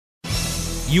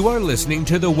You are listening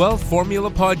to the Wealth Formula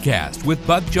Podcast with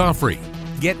Buck Joffrey.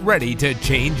 Get ready to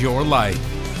change your life.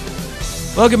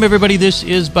 Welcome, everybody. This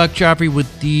is Buck Joffrey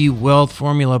with the Wealth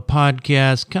Formula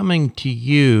Podcast, coming to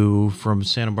you from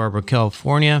Santa Barbara,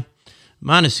 California,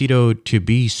 Montecito to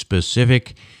be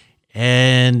specific.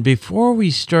 And before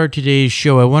we start today's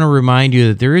show, I want to remind you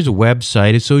that there is a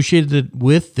website associated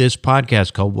with this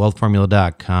podcast called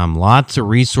wealthformula.com. Lots of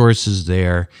resources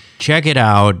there. Check it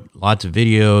out. Lots of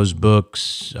videos,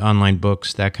 books, online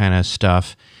books, that kind of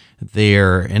stuff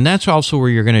there. And that's also where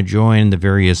you're going to join the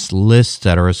various lists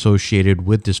that are associated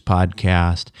with this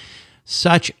podcast,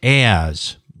 such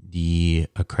as the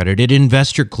Accredited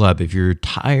Investor Club. If you're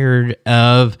tired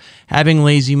of having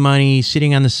lazy money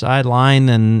sitting on the sideline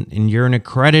and you're an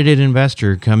accredited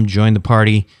investor, come join the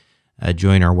party.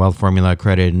 Join our Wealth Formula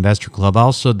Accredited Investor Club.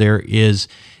 Also, there is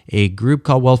a group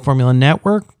called Wealth Formula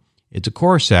Network. It's a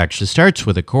course, actually. It starts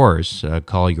with a course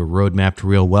called Your Roadmap to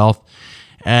Real Wealth,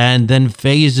 and then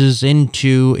phases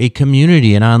into a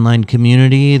community, an online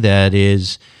community that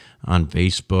is on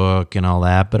Facebook and all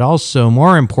that, but also,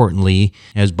 more importantly,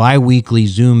 has bi-weekly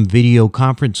Zoom video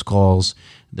conference calls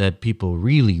that people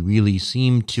really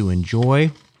seem to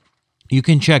enjoy. You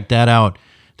can check that out.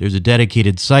 There's a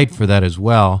dedicated site for that as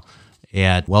well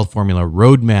at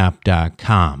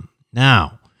wealthformularoadmap.com.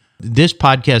 Now, this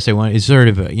podcast is sort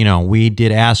of, we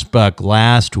did Ask Buck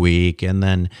last week, and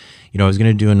then, I was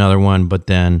going to do another one, but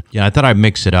then, I thought I'd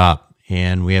mix it up.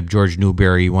 And we have George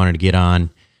Newberry wanted to get on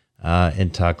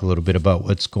and talk a little bit about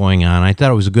what's going on. I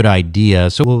thought it was a good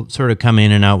idea. So we'll sort of come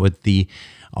in and out with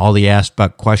all the Ask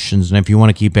Buck questions. And if you want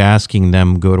to keep asking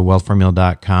them, go to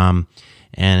wealthformula.com.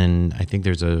 And I think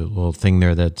there's a little thing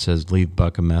there that says leave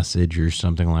Buck a message or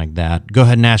something like that. Go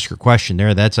ahead and ask your question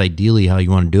there. That's ideally how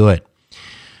you want to do it.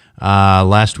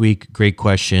 Last week, great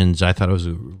questions. I thought it was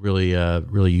a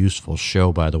really useful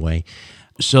show, by the way.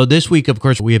 So this week, of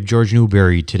course, we have George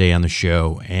Newberry today on the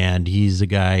show, and he's a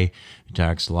guy who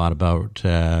talks a lot about,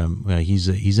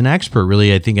 he's an expert,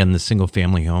 really, I think, on the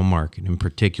single-family home market in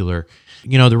particular.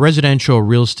 The residential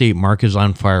real estate market is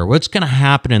on fire. What's going to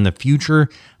happen in the future?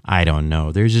 I don't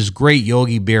know. There's this great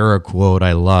Yogi Berra quote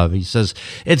I love. He says,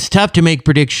 "It's tough to make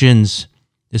predictions,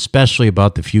 especially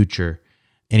about the future."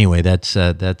 Anyway, that's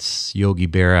Yogi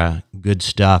Berra. Good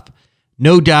stuff.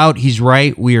 No doubt he's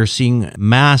right. We are seeing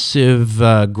massive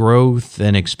growth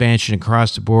and expansion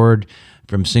across the board,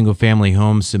 from single-family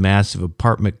homes to massive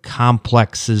apartment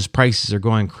complexes. Prices are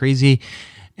going crazy.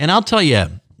 And I'll tell you,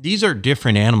 these are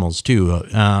different animals too.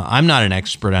 I'm not an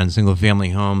expert on single-family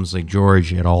homes like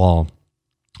George at all.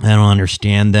 I don't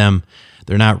understand them.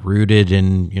 They're not rooted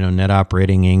in, net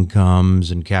operating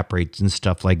incomes and cap rates and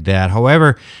stuff like that.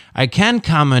 However, I can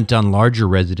comment on larger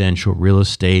residential real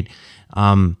estate.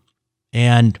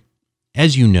 And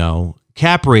as you know,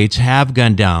 cap rates have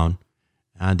gone down.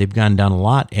 They've gone down a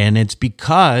lot. And it's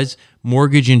because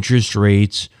mortgage interest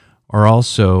rates are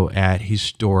also at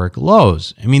historic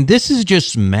lows. I mean, this is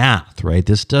just math, right?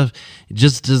 This stuff, it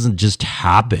just doesn't just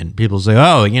happen. People say,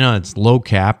 it's low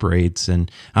cap rates, and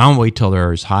I don't wait till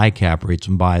there's high cap rates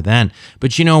and buy then.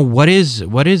 But what is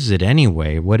it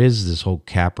anyway? What is this whole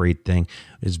cap rate thing?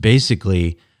 It's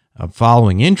basically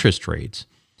following interest rates.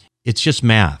 It's just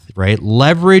math, right?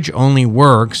 Leverage only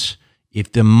works if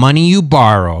the money you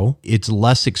borrow, it's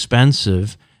less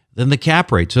expensive than the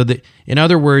cap rate. So in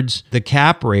other words, the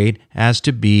cap rate has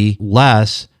to be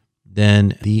less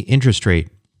than the interest rate.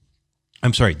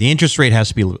 I'm sorry, the interest rate has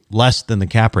to be less than the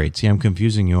cap rate. See, I'm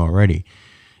confusing you already.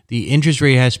 The interest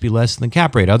rate has to be less than the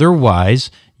cap rate. Otherwise,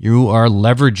 you are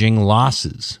leveraging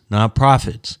losses, not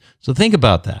profits. So think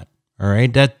about that. All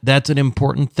right, that's an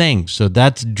important thing. So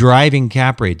that's driving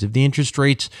cap rates. If the interest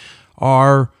rates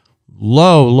are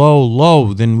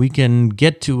low, then we can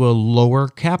get to a lower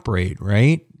cap rate,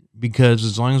 right? Because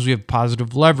as long as we have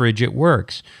positive leverage, it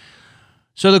works.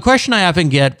 So the question I often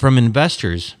get from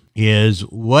investors is,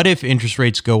 what if interest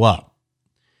rates go up?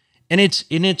 And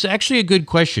it's actually a good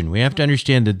question. We have to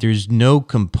understand that there's no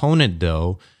component,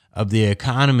 though, of the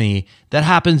economy that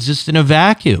happens just in a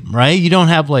vacuum, right? You don't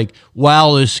have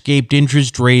escaped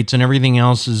interest rates and everything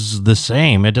else is the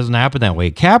same. It doesn't happen that way.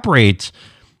 Cap rates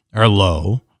are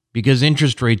low because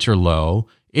interest rates are low.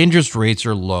 Interest rates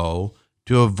are low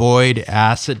to avoid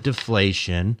asset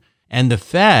deflation, and the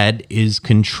Fed is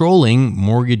controlling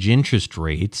mortgage interest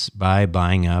rates by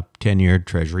buying up 10-year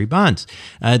Treasury bonds.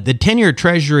 The 10-year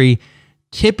Treasury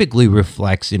typically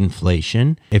reflects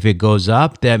inflation. If it goes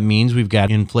up, that means we've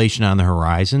got inflation on the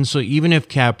horizon. So even if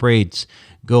cap rates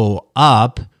go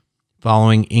up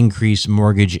following increased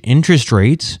mortgage interest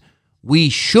rates, we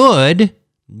should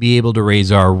be able to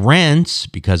raise our rents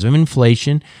because of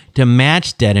inflation to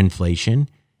match that inflation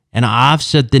and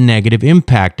offset the negative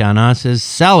impact on us as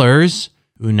sellers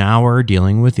who now are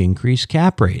dealing with increased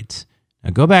cap rates.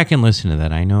 Now go back and listen to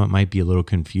that. I know it might be a little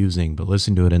confusing, but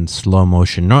listen to it in slow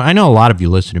motion. No, I know a lot of you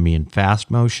listen to me in fast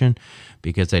motion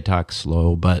because I talk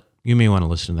slow, but you may want to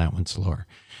listen to that one slower.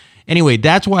 Anyway,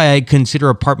 that's why I consider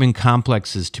apartment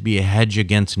complexes to be a hedge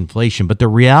against inflation. But the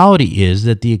reality is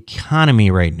that the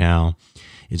economy right now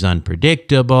is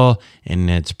unpredictable and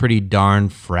it's pretty darn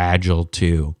fragile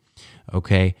too.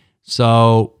 Okay,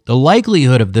 so the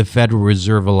likelihood of the Federal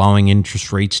Reserve allowing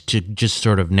interest rates to just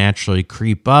sort of naturally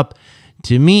creep up,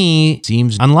 to me,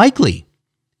 seems unlikely,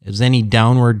 as any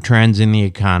downward trends in the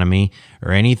economy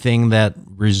or anything that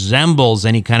resembles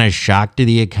any kind of shock to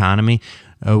the economy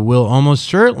will almost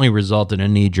certainly result in a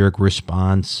knee-jerk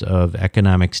response of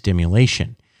economic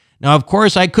stimulation. Now, of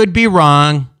course, I could be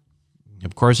wrong.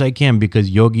 Of course I can, because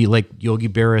Yogi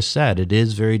Berra said, it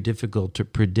is very difficult to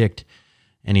predict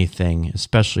anything,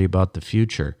 especially about the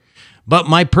future. But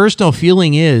my personal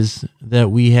feeling is that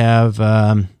we have,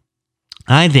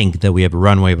 I think that we have a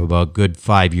runway of about a good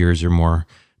 5 years or more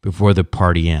before the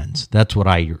party ends. That's what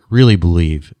I really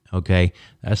believe, okay?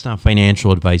 That's not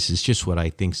financial advice. It's just what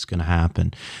I think is going to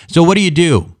happen. So what do you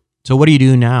do? So what do you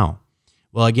do now?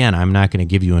 Well, again, I'm not going to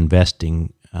give you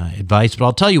investing advice, but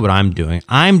I'll tell you what I'm doing.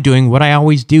 I'm doing what I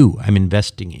always do. I'm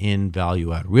investing in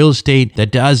value-add real estate that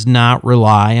does not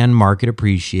rely on market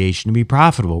appreciation to be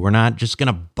profitable. We're not just going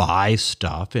to buy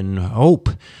stuff and hope.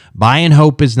 Buy and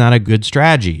hope is not a good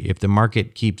strategy. If the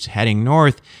market keeps heading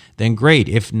north, then great.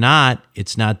 If not,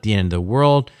 it's not the end of the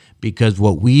world, because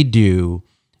what we do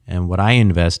and what I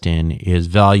invest in is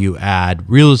value-add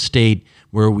real estate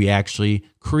where we actually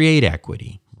create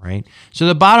equity. Right? So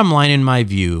the bottom line, in my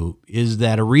view, is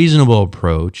that a reasonable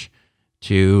approach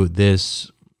to this,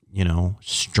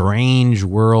 strange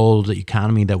world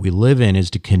economy that we live in is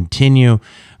to continue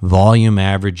volume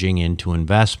averaging into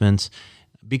investments,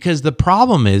 because the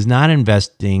problem is not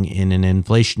investing in an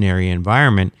inflationary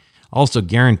environment also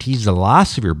guarantees the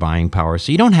loss of your buying power.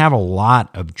 So you don't have a lot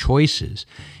of choices.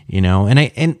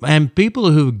 And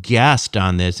people who guessed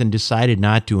on this and decided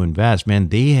not to invest, man,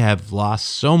 they have lost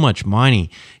so much money,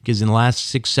 because in the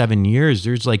last 6-7 years,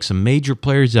 there's like some major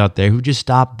players out there who just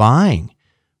stopped buying,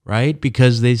 right?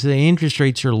 Because they say interest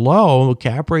rates are low,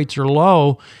 cap rates are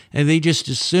low, and they just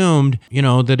assumed,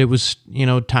 that it was,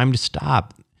 time to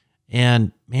stop.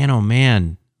 And man, oh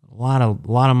man, a lot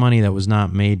of money that was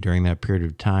not made during that period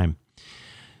of time.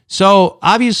 So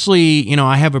obviously,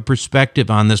 I have a perspective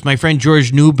on this. My friend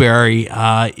George Newberry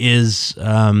is,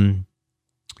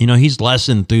 he's less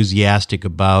enthusiastic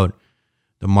about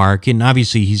the market. And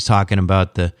obviously, he's talking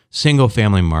about the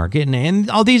single-family market. And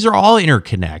all these are all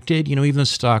interconnected. Even the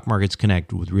stock market's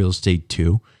connected with real estate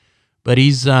too. But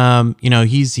he's,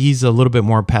 he's a little bit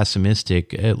more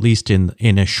pessimistic, at least in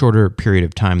a shorter period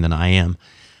of time than I am.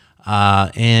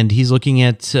 And he's looking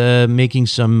at making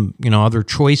some, other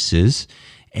choices.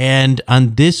 And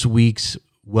on this week's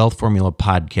Wealth Formula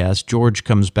podcast, George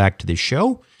comes back to the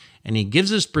show and he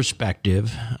gives us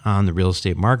perspective on the real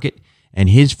estate market and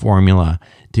his formula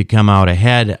to come out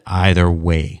ahead either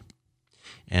way.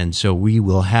 And so we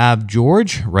will have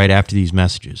George right after these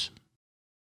messages.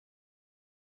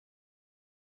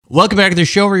 Welcome back to the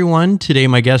show, everyone. Today,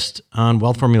 my guest on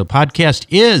Wealth Formula podcast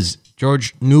is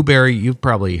George Newberry. You've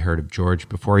probably heard of George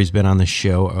before. He's been on the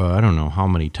show, I don't know how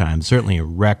many times, certainly a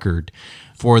record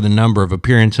for the number of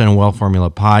appearances on Wealth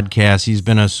Formula podcast. He's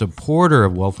been a supporter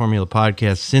of Wealth Formula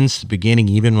podcast since the beginning,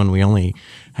 even when we only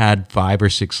had 5 or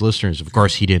 6 listeners. Of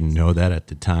course, he didn't know that at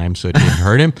the time, so it didn't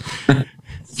hurt him.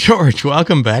 George,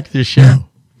 welcome back to the show.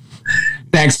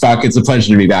 Thanks, Buck. It's a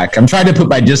pleasure to be back. I'm trying to put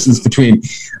my distance between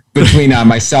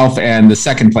myself and the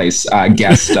second place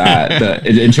guest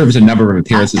in terms of number of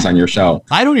appearances on your show.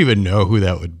 I don't even know who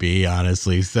that would be,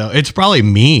 honestly. So it's probably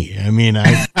me. I mean,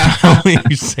 I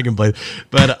only second place.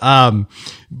 But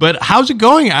how's it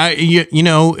going?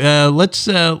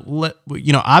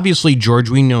 Obviously, George,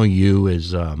 we know you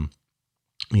as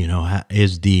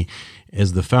as the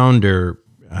founder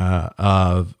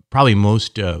of probably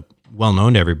most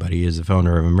well-known to everybody is the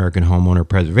founder of American Homeowner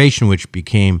Preservation, which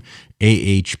became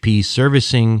AHP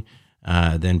Servicing,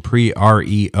 then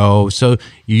pre-REO. So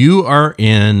you are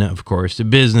in, of course, the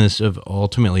business of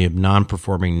ultimately of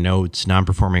non-performing notes,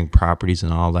 non-performing properties,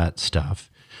 and all that stuff.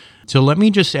 So let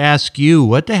me just ask you,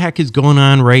 what the heck is going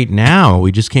on right now?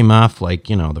 We just came off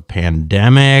the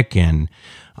pandemic and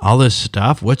all this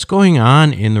stuff. What's going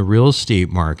on in the real estate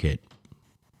market?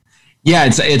 Yeah,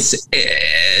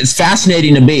 it's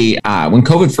fascinating to me. When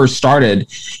COVID first started,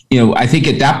 I think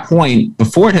at that point,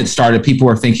 before it had started, people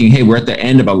were thinking, "Hey, we're at the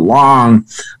end of a long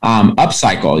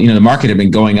upcycle." The market had been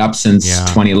going up since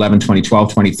 2011, 2012,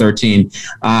 2013,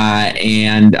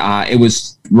 and it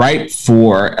was ripe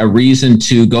for a reason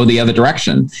to go the other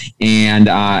direction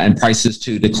and prices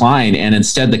to decline. And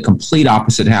instead, the complete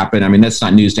opposite happened. I mean, that's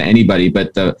not news to anybody,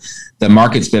 but the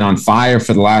market's been on fire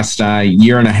for the last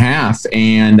year and a half,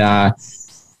 and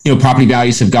property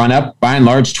values have gone up by and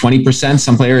large 20%,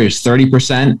 some areas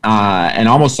 30%, and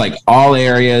almost like all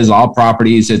areas, all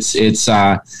properties. It's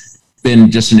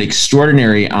been just an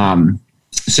extraordinary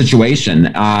situation,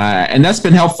 and that's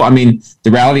been helpful. I mean,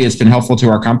 the reality has been helpful to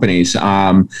our companies.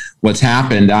 What's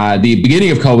happened? The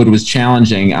beginning of COVID was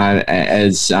challenging,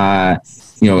 as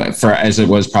it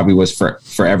was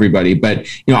for everybody. But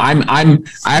I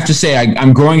have to say,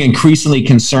 I'm growing increasingly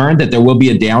concerned that there will be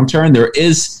a downturn.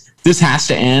 This has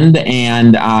to end,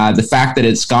 and the fact that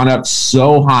it's gone up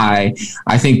so high,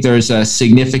 I think there's a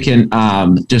significant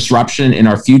disruption in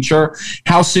our future.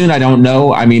 How soon, I don't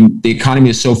know. I mean, the economy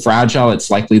is so fragile;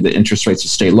 it's likely that interest rates will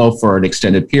stay low for an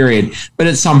extended period. But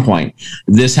at some point,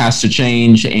 this has to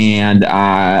change, and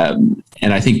I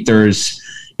think there's.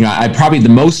 Probably the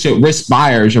most at-risk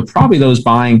buyers are probably those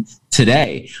buying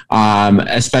today,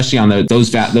 especially on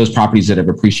those properties that have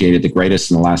appreciated the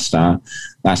greatest in the last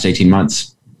 18 months.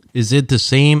 Is it the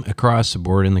same across the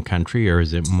board in the country, or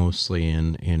is it mostly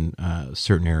in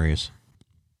certain areas?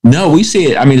 No, we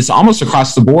see it. I mean, it's almost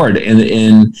across the board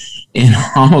in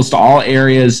almost all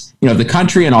areas, of the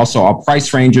country, and also all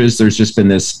price ranges. There's just been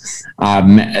this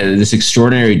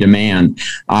extraordinary demand,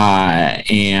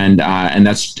 and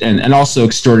also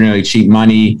extraordinarily cheap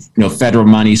money. Federal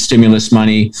money, stimulus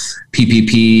money,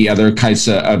 PPP, other kinds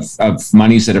of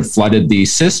monies that have flooded the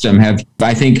system have,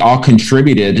 I think, all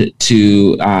contributed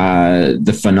to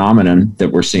the phenomenon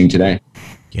that we're seeing today.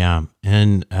 Yeah,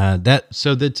 and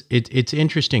it's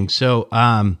interesting. So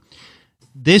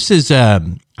this is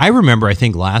I remember, I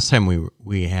think last time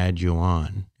we had you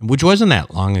on, which wasn't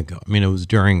that long ago. I mean,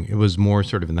 it was more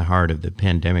sort of in the heart of the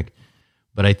pandemic,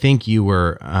 but I think you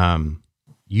were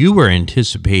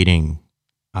anticipating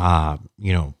sort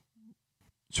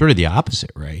of the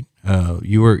opposite, right?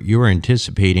 You were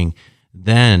anticipating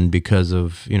then, because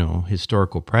of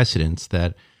historical precedents,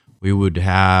 that we would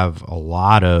have a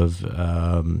lot of,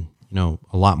 a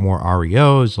lot more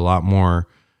REOs, a lot more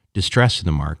distress in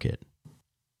the market.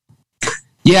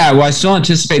 Yeah, well, I still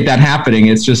anticipate that happening.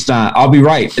 It's just, I'll be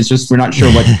right. It's just, we're not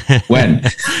sure when.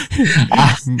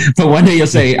 But one day you'll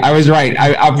say, I was right.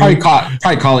 I'll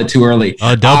probably call it too early.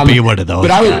 Oh, don't be one of those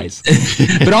guys.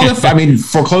 But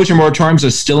foreclosure moratoriums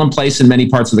are still in place in many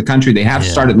parts of the country. They have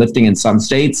started lifting in some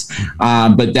states,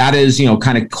 but that is,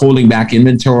 kind of holding back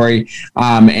inventory,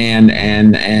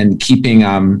 and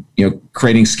keeping,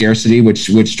 creating scarcity,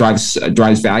 which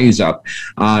drives values up,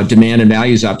 demand and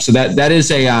values up. So that is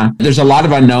there's a lot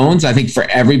of unknowns. I think for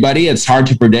everybody, it's hard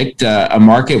to predict a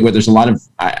market where there's a lot of,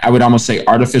 I would almost say,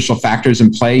 artificial factors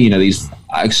in play. These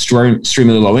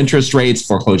extremely low interest rates,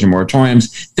 foreclosure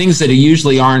moratoriums, things that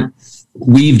usually aren't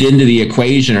weaved into the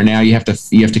equation, or now you have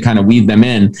to kind of weave them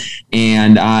in.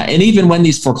 And even when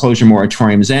these foreclosure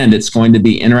moratoriums end, it's going to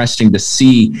be interesting to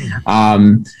see.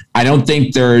 I don't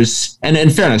think there's, and in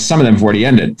fairness, some of them have already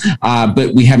ended,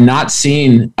 but we have not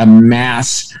seen a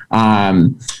mass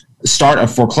start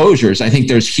of foreclosures. I think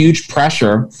there's huge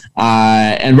pressure,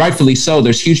 and rightfully so.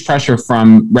 There's huge pressure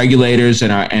from regulators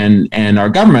and our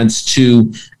governments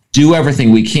to do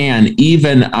everything we can,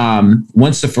 even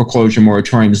once the foreclosure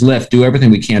moratoriums lift, do everything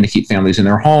we can to keep families in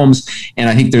their homes. And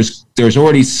I think there's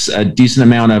already a decent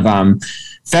amount of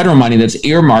federal money that's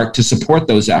earmarked to support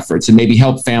those efforts and maybe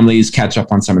help families catch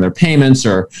up on some of their payments,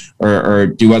 or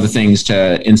do other things,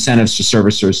 to incentives to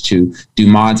servicers to do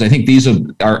mods. I think these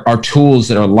are tools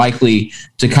that are likely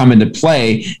to come into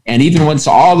play. And even once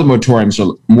all the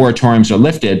moratoriums are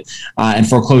lifted, and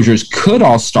foreclosures could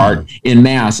all start in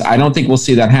mass, I don't think we'll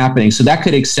see that happening. So that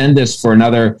could extend this for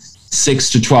another 6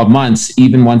 to 12 months,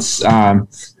 even once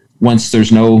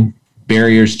there's no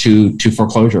barriers to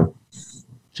foreclosure.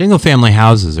 Single family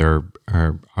houses are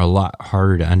a lot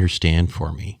harder to understand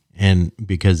for me, and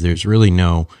because there's really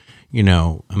no, you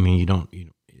don't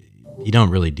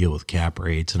really deal with cap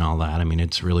rates and all that. I mean,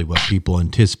 it's really what people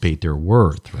anticipate they're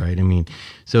worth, right? I mean,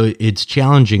 so it's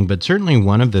challenging, but certainly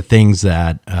one of the things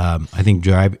that I think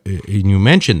and you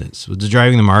mentioned this, what's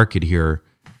driving the market here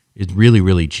is really,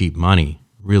 really cheap money,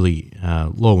 really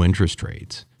low interest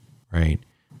rates, right?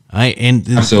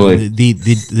 Absolutely.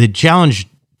 The challenge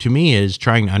to me is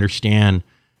trying to understand,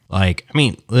 I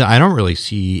don't really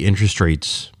see interest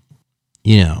rates,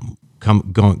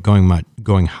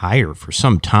 going higher for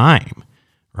some time,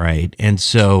 right? And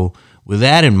so with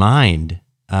that in mind,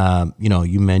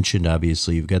 you mentioned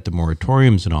obviously you've got the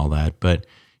moratoriums and all that, but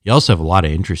you also have a lot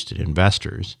of interested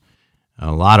investors,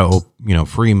 a lot of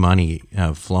free money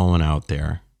flowing out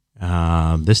there.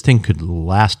 This thing could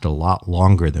last a lot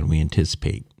longer than we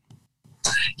anticipate.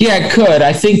 Yeah, it could.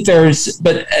 I think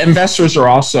but investors are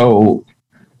also,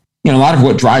 a lot of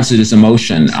what drives it is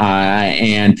emotion,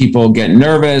 and people get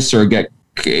nervous or get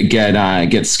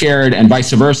scared, and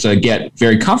vice versa, get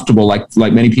very comfortable, like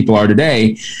many people are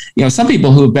today. Some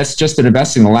people who have just been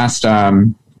investing the last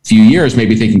few years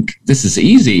maybe thinking this is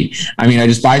easy. I mean, I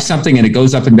just buy something and it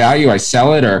goes up in value, I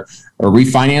sell it or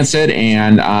refinance it,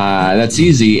 and that's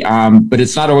easy. But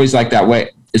it's not always like that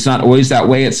way. It's not always that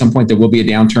way. At some point, there will be a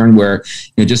downturn where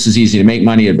just as easy to make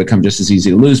money, it become just as easy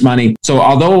to lose money. So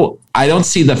although I don't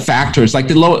see the factors like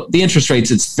the interest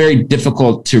rates, it's very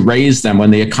difficult to raise them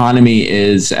when the economy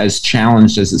is as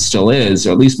challenged as it still is,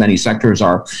 or at least many sectors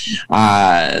are.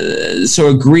 So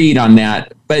agreed on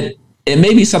that, but it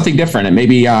may be something different. It may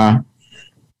be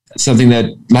something that,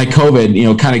 like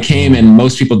COVID, kind of came and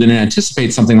most people didn't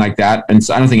anticipate something like that. And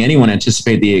so I don't think anyone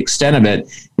anticipated the extent of it.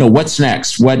 What's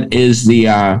next? What is the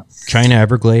China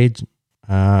Everglades?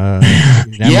 You're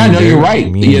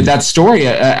right. That story,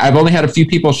 I've only had a few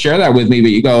people share that with me,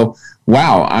 but you go,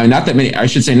 wow. Not that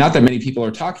many people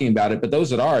are talking about it, but those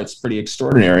that are, it's pretty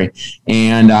extraordinary.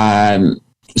 And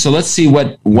so let's see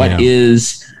what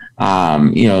is,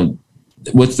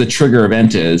 what's the trigger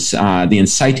event is, the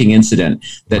inciting incident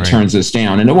that turns us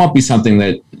down. And it won't be something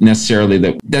that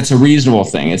necessarily that's a reasonable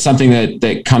thing. It's something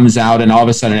that comes out and all of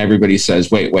a sudden everybody says,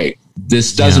 wait,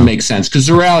 this doesn't make sense. Because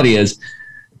the reality is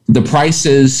the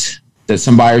prices that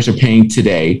some buyers are paying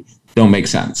today don't make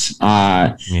sense.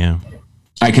 You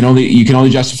can only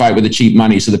justify it with the cheap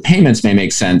money. So the payments may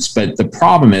make sense, but the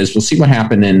problem is we'll see what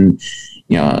happened in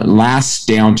last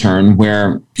downturn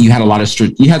where you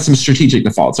had some strategic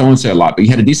defaults. I won't say a lot, but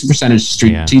you had a decent percentage of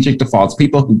strategic defaults,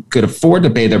 people who could afford to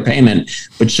pay their payment,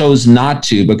 but chose not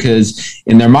to because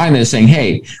in their mind they're saying,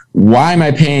 hey, why am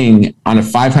I paying on a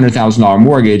 $500,000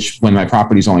 mortgage when my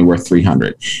property is only worth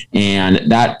 $300,000?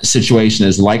 And that situation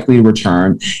is likely to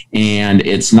return, and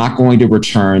it's not going to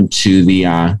return to the,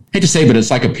 I hate to say, but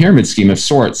it's like a pyramid scheme of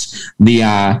sorts. The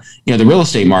real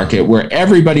estate market where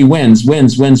everybody wins,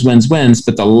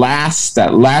 but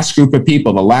that last group of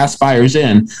people, the last buyers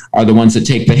in, are the ones that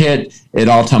take the hit. It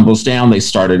all tumbles down. They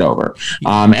start it over.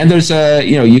 And there's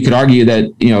you could argue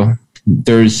that,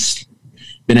 there's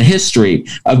been a history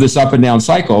of this up and down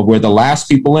cycle where the last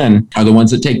people in are the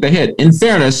ones that take the hit. In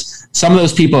fairness, some of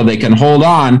those people, if they can hold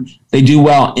on, they do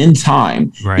well in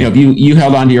time. Right. If you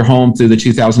held on to your home through the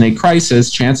 2008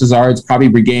 crisis, chances are it's probably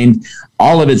regained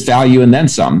all of its value and then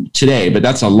some today. But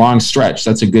that's a long stretch.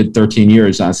 That's a good 13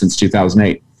 years since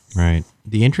 2008. Right.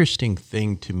 The interesting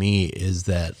thing to me is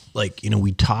that,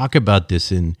 we talk about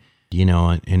this in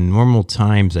normal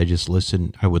times. I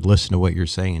would listen to what you're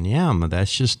saying, and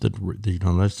that's just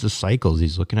that's the cycles.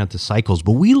 He's looking at the cycles,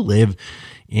 but we live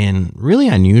in really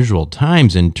unusual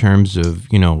times in terms of,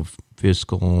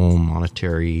 fiscal,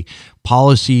 monetary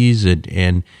policies,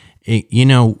 and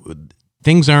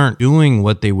things aren't doing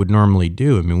what they would normally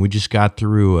do. I mean, we just got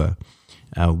through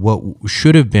what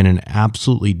should have been an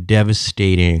absolutely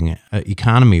devastating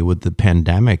economy with the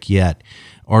pandemic, yet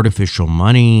artificial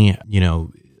money,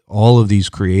 all of these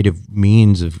creative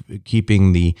means of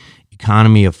keeping the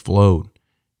economy afloat.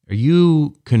 Are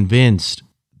you convinced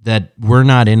that we're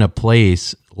not in a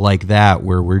place like that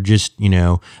where we're just,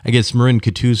 I guess Marin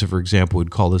Katusa, for example,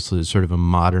 would call this sort of a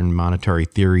modern monetary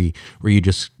theory where you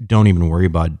just don't even worry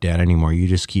about debt anymore. You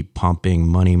just keep pumping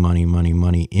money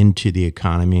into the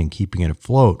economy and keeping it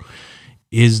afloat.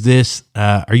 Is this,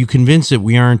 are you convinced that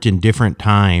we aren't in different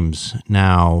times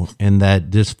now and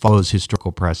that this follows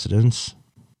historical precedents?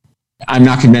 I'm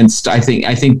not convinced.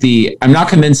 I'm not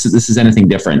convinced that this is anything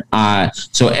different.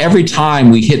 So every time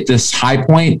we hit this high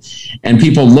point and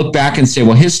people look back and say,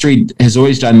 well, history has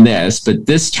always done this, but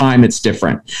this time it's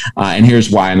different. And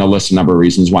here's why. And they'll list a number of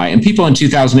reasons why. And people in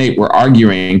 2008 were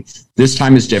arguing this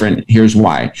time is different. Here's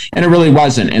why. And it really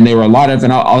wasn't. And there were a lot of,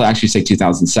 and I'll actually say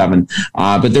 2007,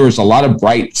 but there was a lot of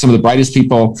some of the brightest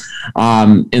people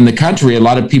in the country, a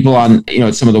lot of people on,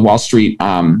 at some of the Wall Street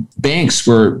banks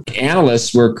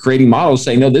analysts were creating models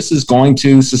saying, no, this is going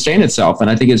to sustain itself. And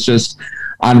I think it's just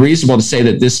unreasonable to say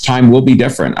that this time will be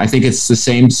different. I think it's the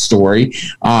same story.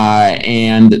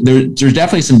 And there's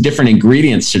definitely some different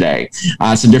ingredients today,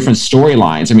 some different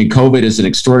storylines. I mean, COVID is an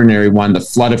extraordinary one, the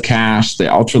flood of cash,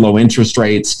 the ultra low interest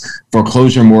rates,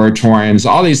 foreclosure moratoriums,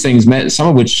 all these things, some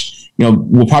of which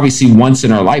we'll probably see once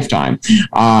in our lifetime,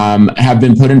 have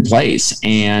been put in place.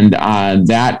 And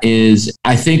that is,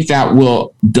 I think that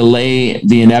will delay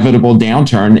the inevitable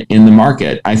downturn in the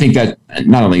market. I think that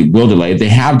not only will delay, they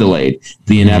have delayed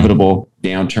the inevitable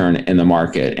downturn in the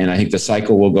market. And I think the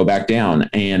cycle will go back down.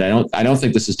 And I don't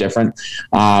think this is different.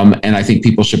 And I think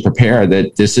people should prepare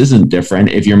that this isn't different.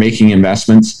 If you're making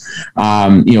investments,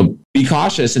 be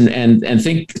cautious and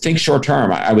think short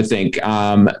term, I would think,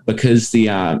 because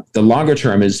the longer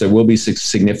term is there will be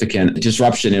significant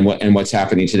disruption in what's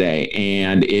happening today.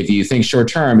 And if you think short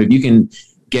term, if you can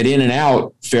get in and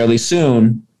out fairly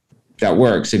soon, that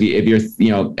works. If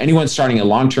you're anyone starting a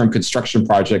long-term construction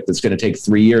project that's going to take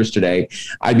 3 years today,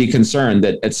 I'd be concerned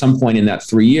that at some point in that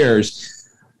 3 years,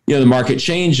 the market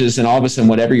changes, and all of a sudden,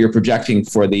 whatever you're projecting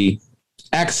for the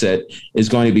exit is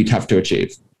going to be tough to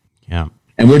achieve. Yeah.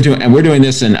 And we're doing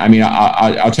this, and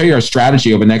I'll tell you our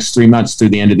strategy over the next 3 months through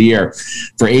the end of the year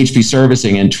for HP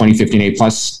Servicing and 2015 A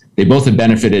Plus. They both have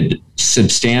benefited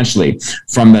substantially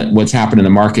from what's happened in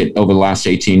the market over the last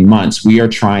 18 months. We are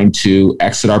trying to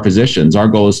exit our positions. Our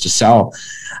goal is to sell,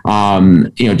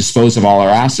 dispose of all our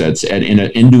assets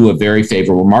into a very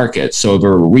favorable market. So if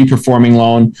we're a reperforming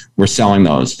loan, we're selling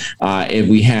those. If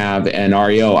we have an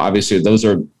REO, obviously those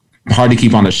are hard to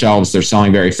keep on the shelves. They're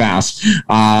selling very fast.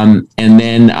 And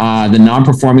then the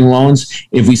non-performing loans,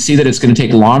 if we see that it's going to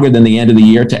take longer than the end of the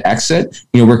year to exit,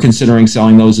 we're considering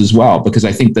selling those as well, because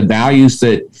I think the values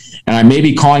that, and I may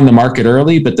be calling the market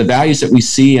early, but the values that we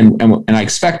see and I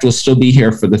expect will still be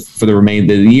here for the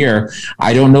remainder of the year.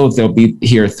 I don't know if they'll be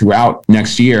here throughout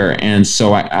next year. And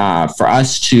so for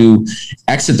us to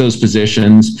exit those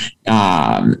positions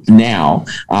now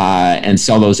and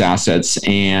sell those assets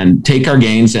and take our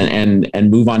gains and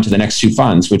move on to the next two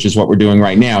funds, which is what we're doing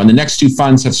right now. And the next two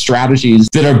funds have strategies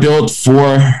that are built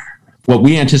for what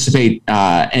we anticipate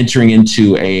entering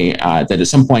into that at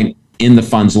some point in the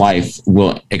fund's life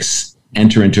will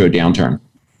enter into a downturn.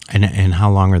 And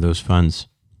how long are those funds?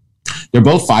 They're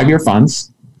both 5-year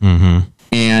funds. Mm-hmm.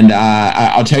 And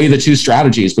I'll tell you the two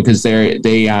strategies because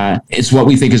it's what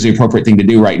we think is the appropriate thing to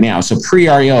do right now. So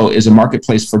pre-REO is a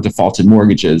marketplace for defaulted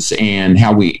mortgages, and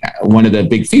one of the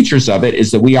big features of it is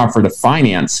that we offer to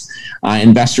finance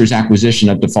investors' acquisition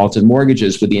of defaulted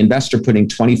mortgages with the investor putting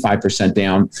 25%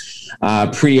 down,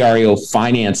 pre-REO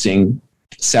financing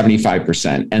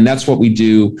 75%. And that's what we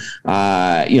do.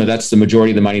 That's the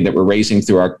majority of the money that we're raising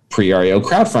through our pre-REO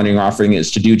crowdfunding offering is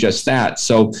to do just that.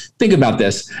 So think about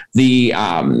this. The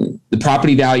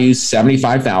property value is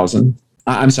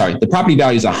 $75,000. The property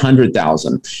value is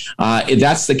 $100,000. If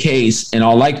that's the case, in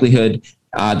all likelihood,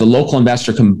 the local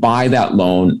investor can buy that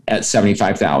loan at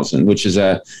 $75,000, which is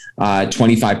a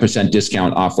 25%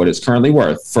 discount off what it's currently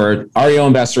worth. For REO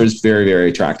investors, very, very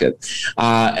attractive.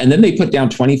 And then they put down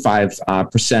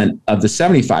 25% of the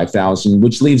 $75,000,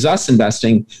 which leaves us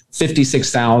investing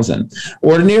 $56,000.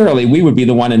 Ordinarily, we would be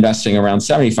the one investing around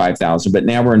 $75,000, but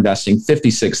now we're investing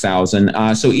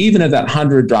 $56,000. So even if that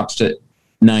 100 drops to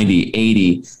 90,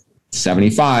 80,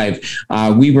 75,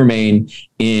 we remain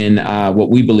in what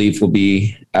we believe will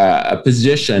be a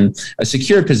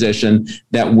secured position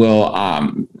that will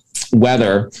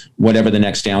weather whatever the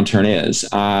next downturn is.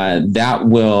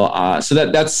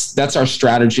 That's our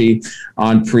strategy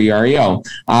on pre-REO.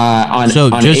 On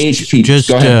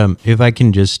HP, if I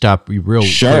can just stop you real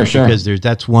quick, because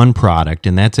that's one product,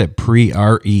 and that's at prereo.com.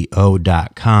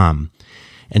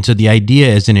 And so the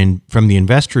idea is, from the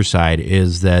investor side,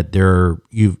 is that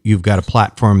you've got a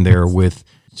platform there with.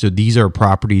 So these are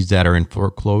properties that are in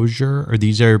foreclosure, or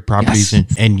these are properties,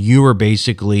 yes. And you are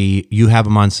basically you have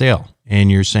them on sale,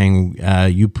 and you're saying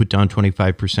you put down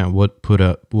 25%. We'll put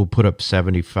up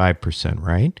 75%,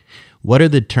 right? What are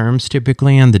the terms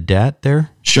typically on the debt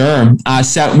there? Sure.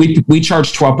 So we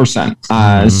charge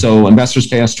 12%. So investors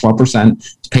pay us 12%.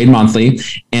 It's paid monthly,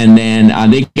 and then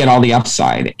they get all the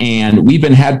upside. And we've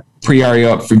had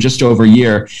pre-REO up for just over a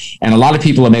year, and a lot of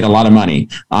people have made a lot of money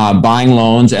buying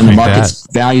loans, and the market's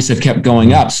values have kept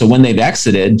going up. So when they've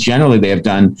exited, generally they have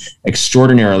done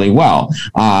extraordinarily well.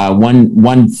 One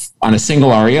on a single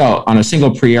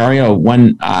pre-REO,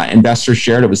 one investor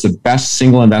shared it was the best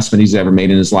single investment he's ever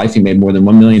made in his life. He made more than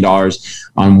 $1 million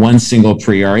on one single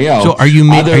pre-REO. So are you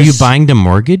buying the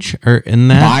mortgage or in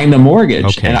that? Buying the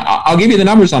mortgage. Okay. And I'll give you the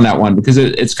numbers on that one because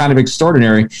it's kind of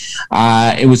extraordinary.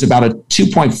 It was about a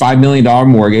 $2.5 million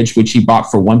mortgage, which he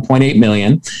bought for $1.8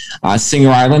 million, Singer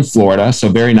Island, Florida. So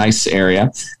very nice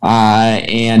area.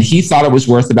 And he thought it was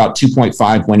worth about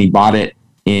 2.5 when he bought it.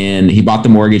 He bought the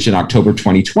mortgage in October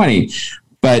 2020.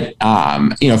 But,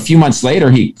 a few months later,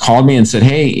 he called me and said,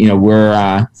 hey,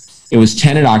 It was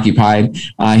tenant occupied.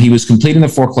 He was completing the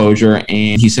foreclosure,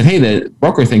 and he said, "Hey, the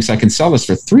broker thinks I can sell this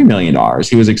for $3 million."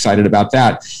 He was excited about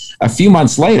that. A few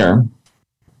months later,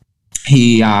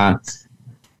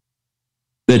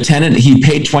 the tenant, he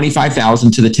paid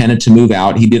 $25,000 to the tenant to move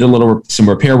out. He did some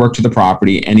repair work to the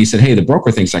property, and he said, "Hey, the broker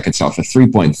thinks I can sell for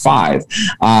 3.5."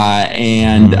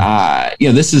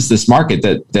 This is this market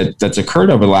that's occurred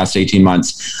over the last 18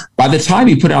 months. By the time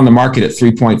he put it on the market at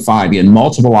 3.5, he had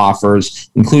multiple offers,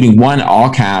 including one all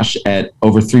cash at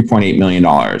over $3.8 million,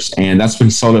 and that's what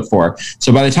he sold it for.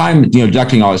 So by the time,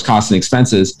 deducting all his costs and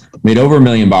expenses, made over $1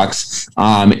 million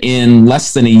in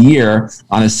less than a year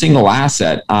on a single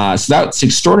asset. So that's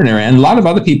extraordinary. And a lot of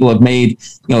other people have made,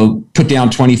 put down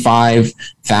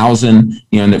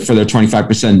 $25,000, for their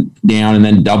 25% down and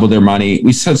then double their money.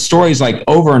 We said stories like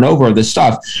over and over of this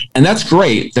stuff. And that's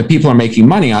great that people are making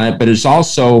money on it, but it's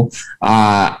also,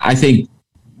 I think,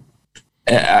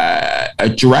 a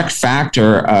direct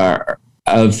factor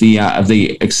of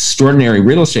the extraordinary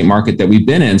real estate market that we've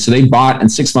been in. So they bought,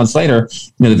 and 6 months later,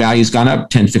 the value's gone up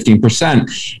 10-15%,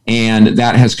 and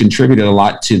that has contributed a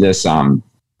lot to this.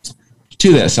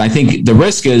 I think the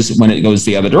risk is when it goes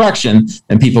the other direction,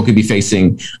 then people could be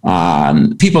facing.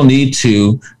 People need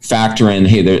to factor in,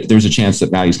 hey, there's a chance that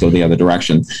values go the other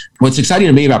direction. What's exciting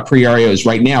to me about PreArio is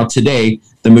right now, today,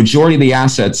 the majority of the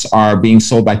assets are being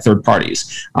sold by third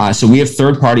parties. So we have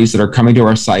third parties that are coming to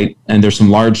our site, and there's some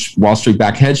large Wall Street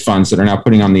backed hedge funds that are now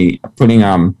putting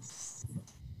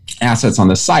assets on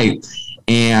the site.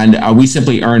 And we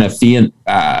simply earn a fee in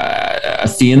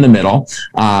the middle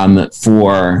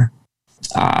for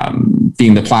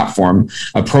being the platform,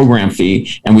 a program fee,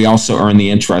 and we also earn the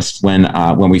interest when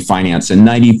we finance. And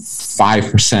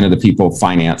 95% of the people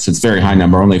finance. It's a very high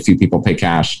number. Only a few people pay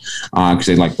cash because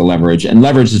they like the leverage, and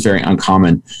leverage is very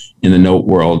uncommon in the note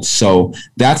world. So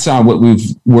that's what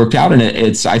we've worked out. And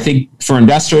it's, I think, for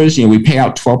investors, we pay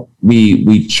out 12.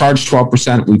 We charge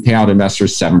 12%. We pay out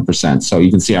investors 7%. So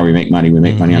you can see how we make money. We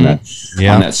make money on that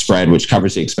on that spread, which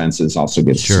covers the expenses, also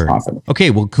gives us profit. Okay,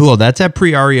 well, cool. That's at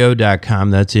preario.com.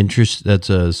 That's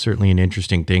certainly an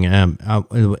interesting thing.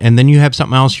 And then you have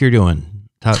something else you're doing.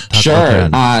 Talk sure.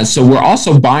 So we're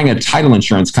also buying a title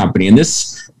insurance company, and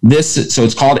so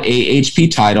it's called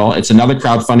AHP Title. It's another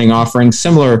crowdfunding offering,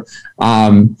 similar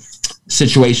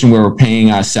situation where we're paying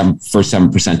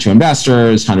 7% to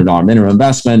investors, $100 minimum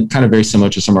investment, kind of very similar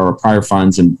to some of our prior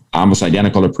funds and almost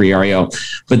identical to PreArio.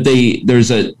 But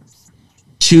there's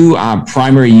two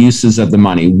primary uses of the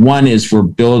money. One is we're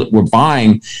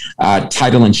buying a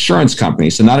title insurance company,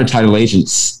 so not a title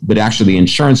agent, but actually the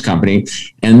insurance company.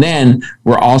 And then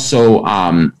we're also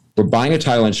we're buying a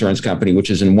title insurance company, which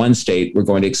is in one state. We're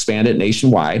going to expand it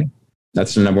nationwide.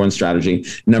 That's the number one strategy.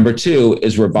 Number two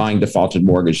is we're buying defaulted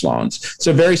mortgage loans.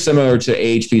 So very similar to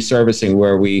AHP Servicing,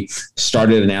 where we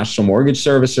started a national mortgage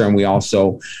servicer, and we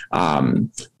also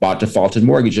bought defaulted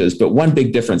mortgages. But one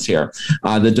big difference here,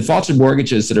 the defaulted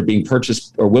mortgages that are being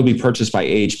purchased or will be purchased by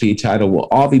AHP Title will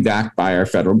all be backed by our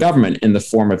federal government in the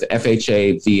form of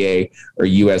FHA, VA, or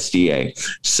USDA.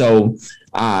 So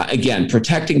again,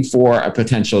 protecting for a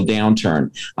potential downturn.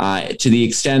 To the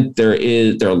extent there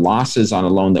are losses on a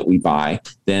loan that we buy,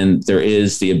 then there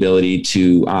is the ability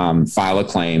to file a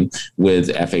claim with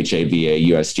FHA, VA,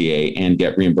 USDA, and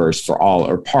get reimbursed for all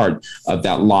or part of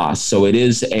that loss. So it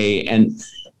is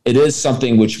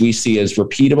something which we see as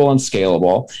repeatable and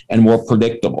scalable and more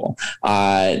predictable.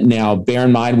 Now, bear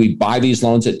in mind, we buy these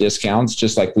loans at discounts,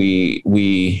 just like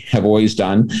we have always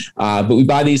done. But we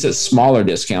buy these at smaller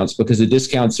discounts because the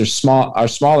discounts are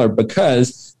smaller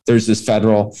because there's this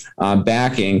federal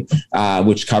backing,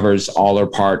 which covers all or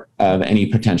part of any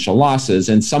potential losses.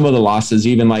 And some of the losses,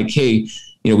 even like, hey,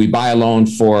 we buy a loan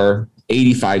for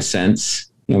 85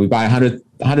 cents. We buy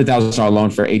 $100,000 loan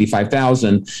for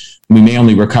 85,000. We may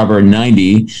only recover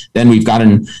 90. Then we've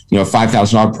gotten a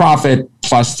 $5,000 profit,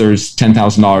 plus there's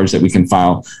 $10,000 that we can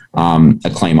file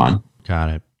a claim on. Got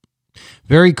it.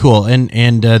 Very cool. And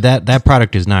that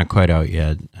product is not quite out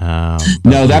yet. No,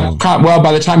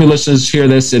 by the time your listeners hear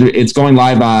this, it's going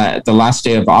live at the last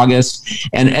day of August.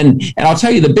 And I'll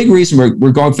tell you, the big reason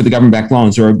we're going for the government-backed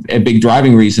loans, or a big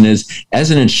driving reason, is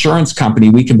as an insurance company,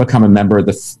 we can become a member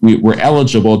of we're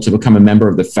eligible to become a member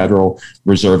of the Federal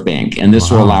Reserve Bank. And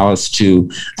this will allow us to,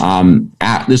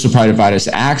 this will provide us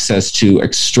access to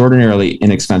extraordinarily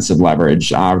inexpensive leverage.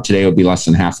 Today it would be less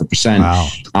than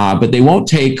 0.5%. Wow. But they won't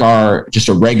take just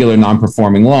a regular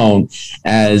non-performing loan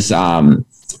as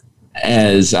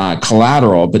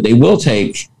collateral, but they will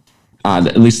take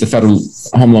at least the Federal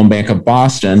Home Loan Bank of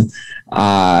Boston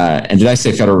and did I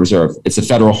say Federal Reserve? It's the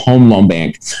Federal Home Loan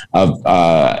Bank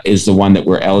is the one that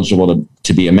we're eligible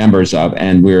to be a members of,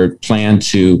 and we're planned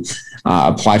to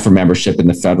apply for membership in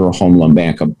the Federal Home Loan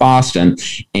Bank of Boston,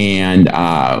 and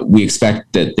we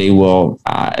expect that they will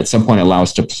at some point allow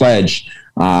us to pledge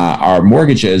our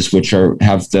mortgages, which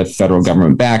have the federal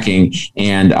government backing,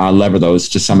 and lever those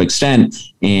to some extent.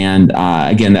 And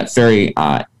again, that very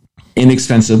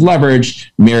inexpensive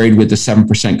leverage married with the 7%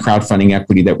 crowdfunding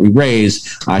equity that we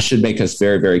raise should make us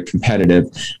very, very competitive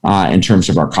in terms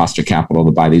of our cost of capital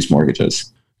to buy these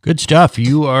mortgages. Good stuff.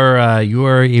 You are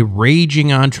a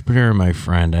raging entrepreneur, my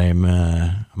friend.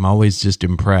 I'm always just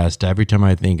impressed. Every time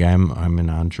I think I'm an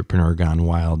entrepreneur gone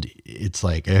wild, it's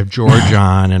like I have George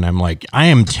on, and I'm like, I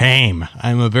am tame.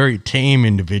 I'm a very tame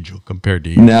individual compared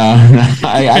to you. No,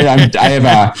 I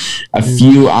have a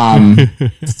few.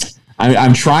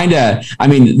 I'm trying to,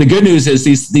 the good news is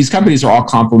these companies are all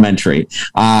complementary.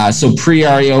 So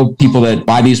pre-REO people that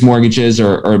buy these mortgages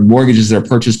or mortgages that are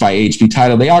purchased by AHP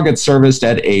Title, they all get serviced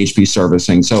at AHP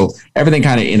Servicing. So everything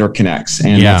kind of interconnects.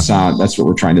 And that's what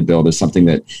we're trying to build, is something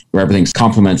where everything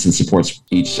complements and supports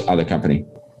each other company.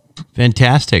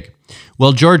 Fantastic.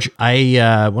 Well, George,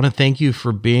 I want to thank you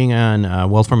for being on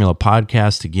Wealth Formula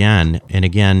Podcast again. And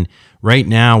again, right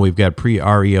now, we've got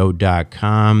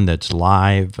prereo.com that's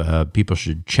live. People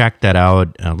should check that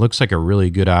out. It looks like a really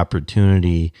good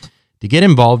opportunity to get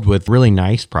involved with really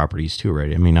nice properties too,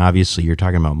 right? Obviously, you're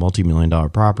talking about multi-million-dollar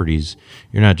properties.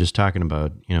 You're not just talking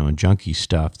about, junky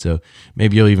stuff. So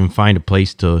maybe you'll even find a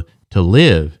place to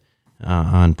live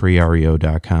on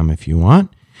prereo.com if you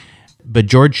want. But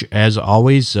George, as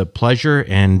always, a pleasure,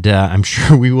 and I'm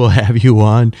sure we will have you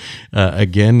on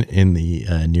again in the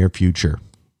near future.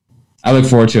 I look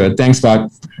forward to it. Thanks,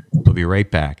 Buck. We'll be right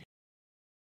back.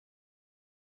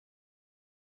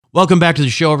 Welcome back to the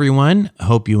show, everyone. I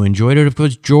hope you enjoyed it. Of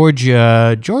course, George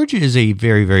is a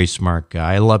very, very smart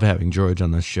guy. I love having George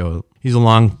on the show. He's a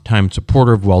longtime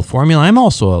supporter of Wealth Formula. I'm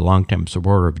also a longtime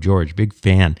supporter of George. Big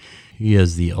fan. He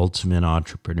is the ultimate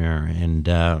entrepreneur, and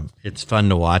it's fun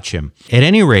to watch him. At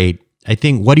any rate, I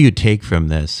think, what do you take from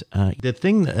this? The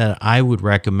thing that I would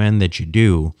recommend that you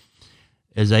do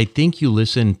is I think you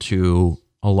listen to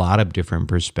a lot of different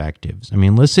perspectives.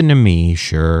 Listen to me,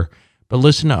 sure, but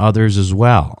listen to others as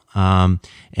well.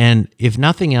 And if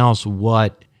nothing else,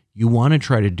 what you want to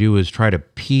try to do is try to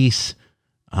piece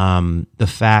the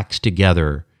facts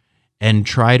together and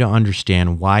try to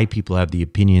understand why people have the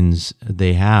opinions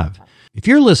they have. If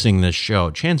you're listening to this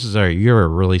show, chances are you're a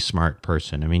really smart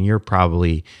person. You're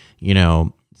probably,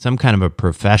 some kind of a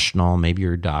professional, maybe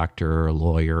you're a doctor or a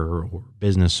lawyer or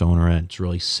business owner that's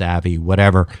really savvy,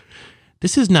 whatever.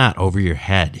 This is not over your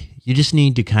head. You just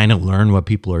need to kind of learn what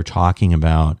people are talking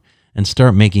about and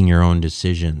start making your own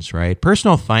decisions, right?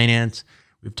 Personal finance,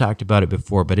 we've talked about it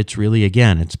before, but it's really,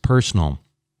 again, it's personal.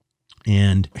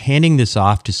 And handing this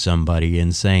off to somebody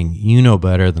and saying, you know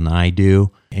better than I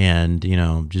do, and,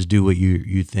 just do what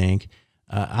you think,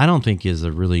 I don't think is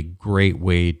a really great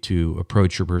way to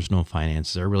approach your personal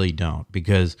finances. I really don't,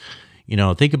 because,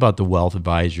 think about the wealth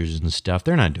advisors and stuff.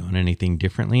 They're not doing anything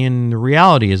differently. And the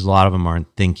reality is a lot of them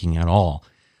aren't thinking at all.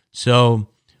 So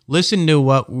listen to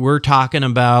what we're talking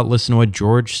about. Listen to what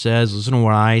George says. Listen to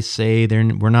what I say.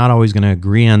 We're not always going to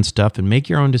agree on stuff, and make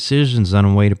your own decisions on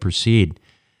a way to proceed.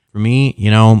 For me,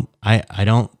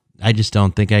 I just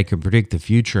don't think I can predict the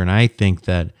future. And I think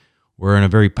that we're in a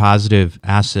very positive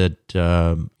asset,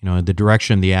 the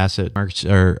direction the asset markets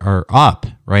are up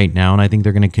right now. And I think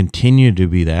they're going to continue to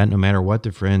be that no matter what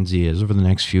the frenzy is over the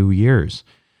next few years.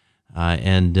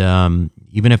 And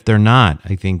even if they're not,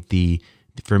 I think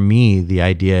for me, the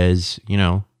idea is,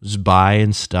 just buy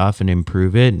and stuff and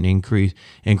improve it and increase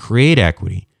and create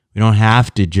equity. We don't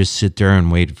have to just sit there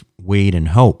and wait and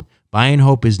hope. Buy and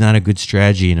hope is not a good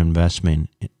strategy in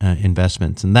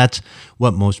investments. And that's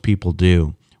what most people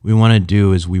do. We want to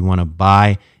do is we want to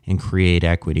buy and create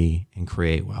equity and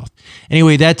create wealth.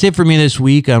 Anyway, that's it for me this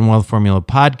week on Wealth Formula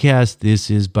Podcast. This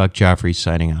is Buck Joffrey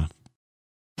signing off.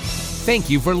 Thank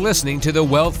you for listening to the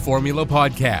Wealth Formula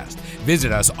Podcast.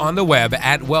 Visit us on the web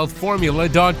at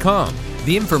wealthformula.com.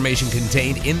 The information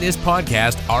contained in this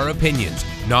podcast are opinions,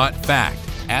 not fact.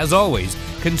 As always,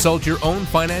 consult your own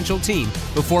financial team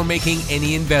before making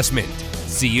any investment.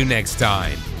 See you next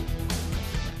time.